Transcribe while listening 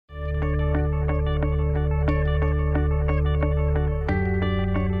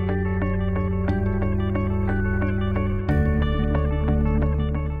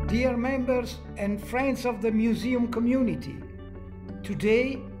members and friends of the museum community.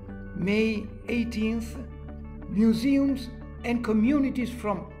 Today, May 18th, museums and communities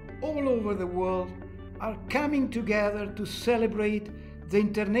from all over the world are coming together to celebrate the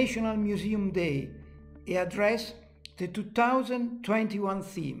International Museum Day and address the 2021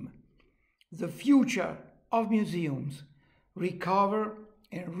 theme, The Future of Museums, Recover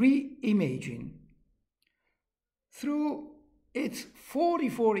and Reimagine. Through its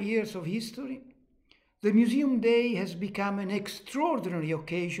 44 years of history, the Museum Day has become an extraordinary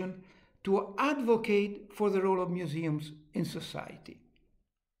occasion to advocate for the role of museums in society.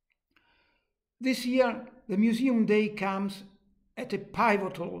 This year, the Museum Day comes at a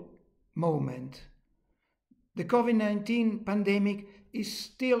pivotal moment. The COVID-19 pandemic is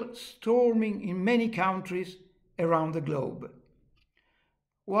still storming in many countries around the globe.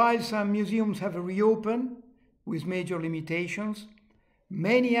 While some museums have reopened with major limitations,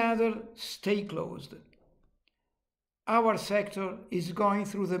 many others stay closed. Our sector is going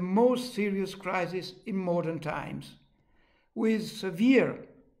through the most serious crisis in modern times, with severe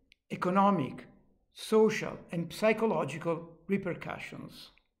economic, social, and psychological repercussions.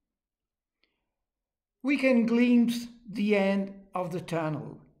 We can glimpse the end of the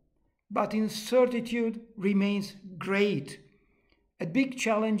tunnel, but uncertainty remains great, and big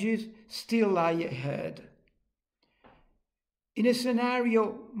challenges still lie ahead. In a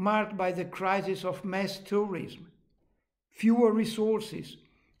scenario marked by the crisis of mass tourism, fewer resources,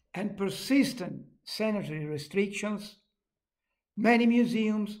 and persistent sanitary restrictions, many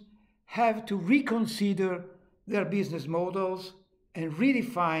museums have to reconsider their business models and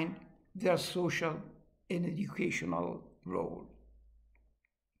redefine their social and educational role.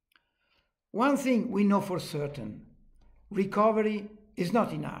 One thing we know for certain: recovery is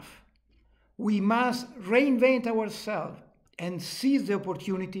not enough. We must reinvent ourselves and seize the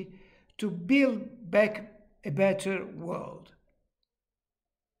opportunity to build back a better world.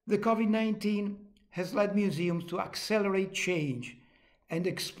 The COVID-19 has led museums to accelerate change and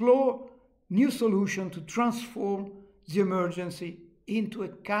explore new solutions to transform the emergency into a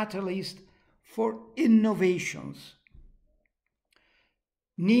catalyst for innovations.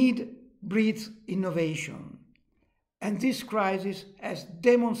 Need breeds innovation, and this crisis has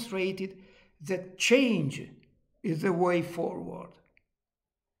demonstrated that change is the way forward.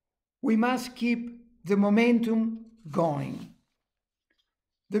 We must keep the momentum going.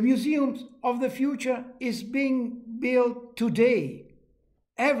 The museums of the future is being built today.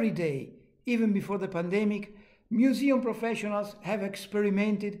 Every day, even before the pandemic, museum professionals have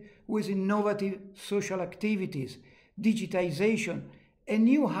experimented with innovative social activities, digitization, and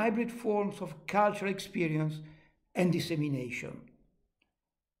new hybrid forms of cultural experience and dissemination.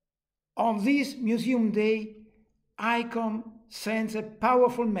 On this Museum Day, ICOM sends a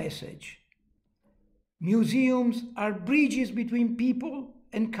powerful message. Museums are bridges between people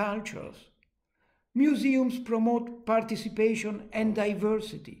and cultures. Museums promote participation and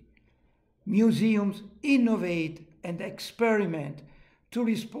diversity. Museums innovate and experiment to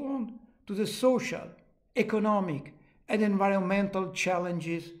respond to the social, economic, and environmental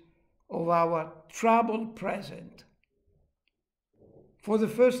challenges of our troubled present. For the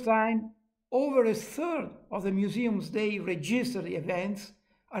first time, over a third of the Museum's Day registered events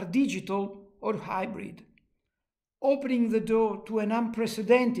are digital or hybrid, opening the door to an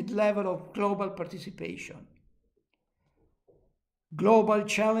unprecedented level of global participation. Global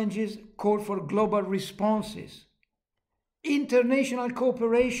challenges call for global responses. International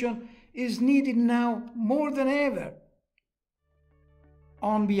cooperation is needed now more than ever.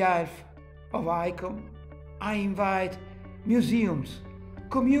 On behalf of ICOM, I invite museums,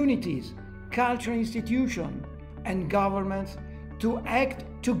 communities, cultural institutions, and governments to act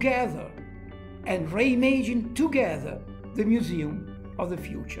together and reimagine together the museum of the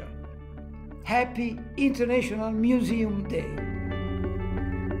future. Happy International Museum Day!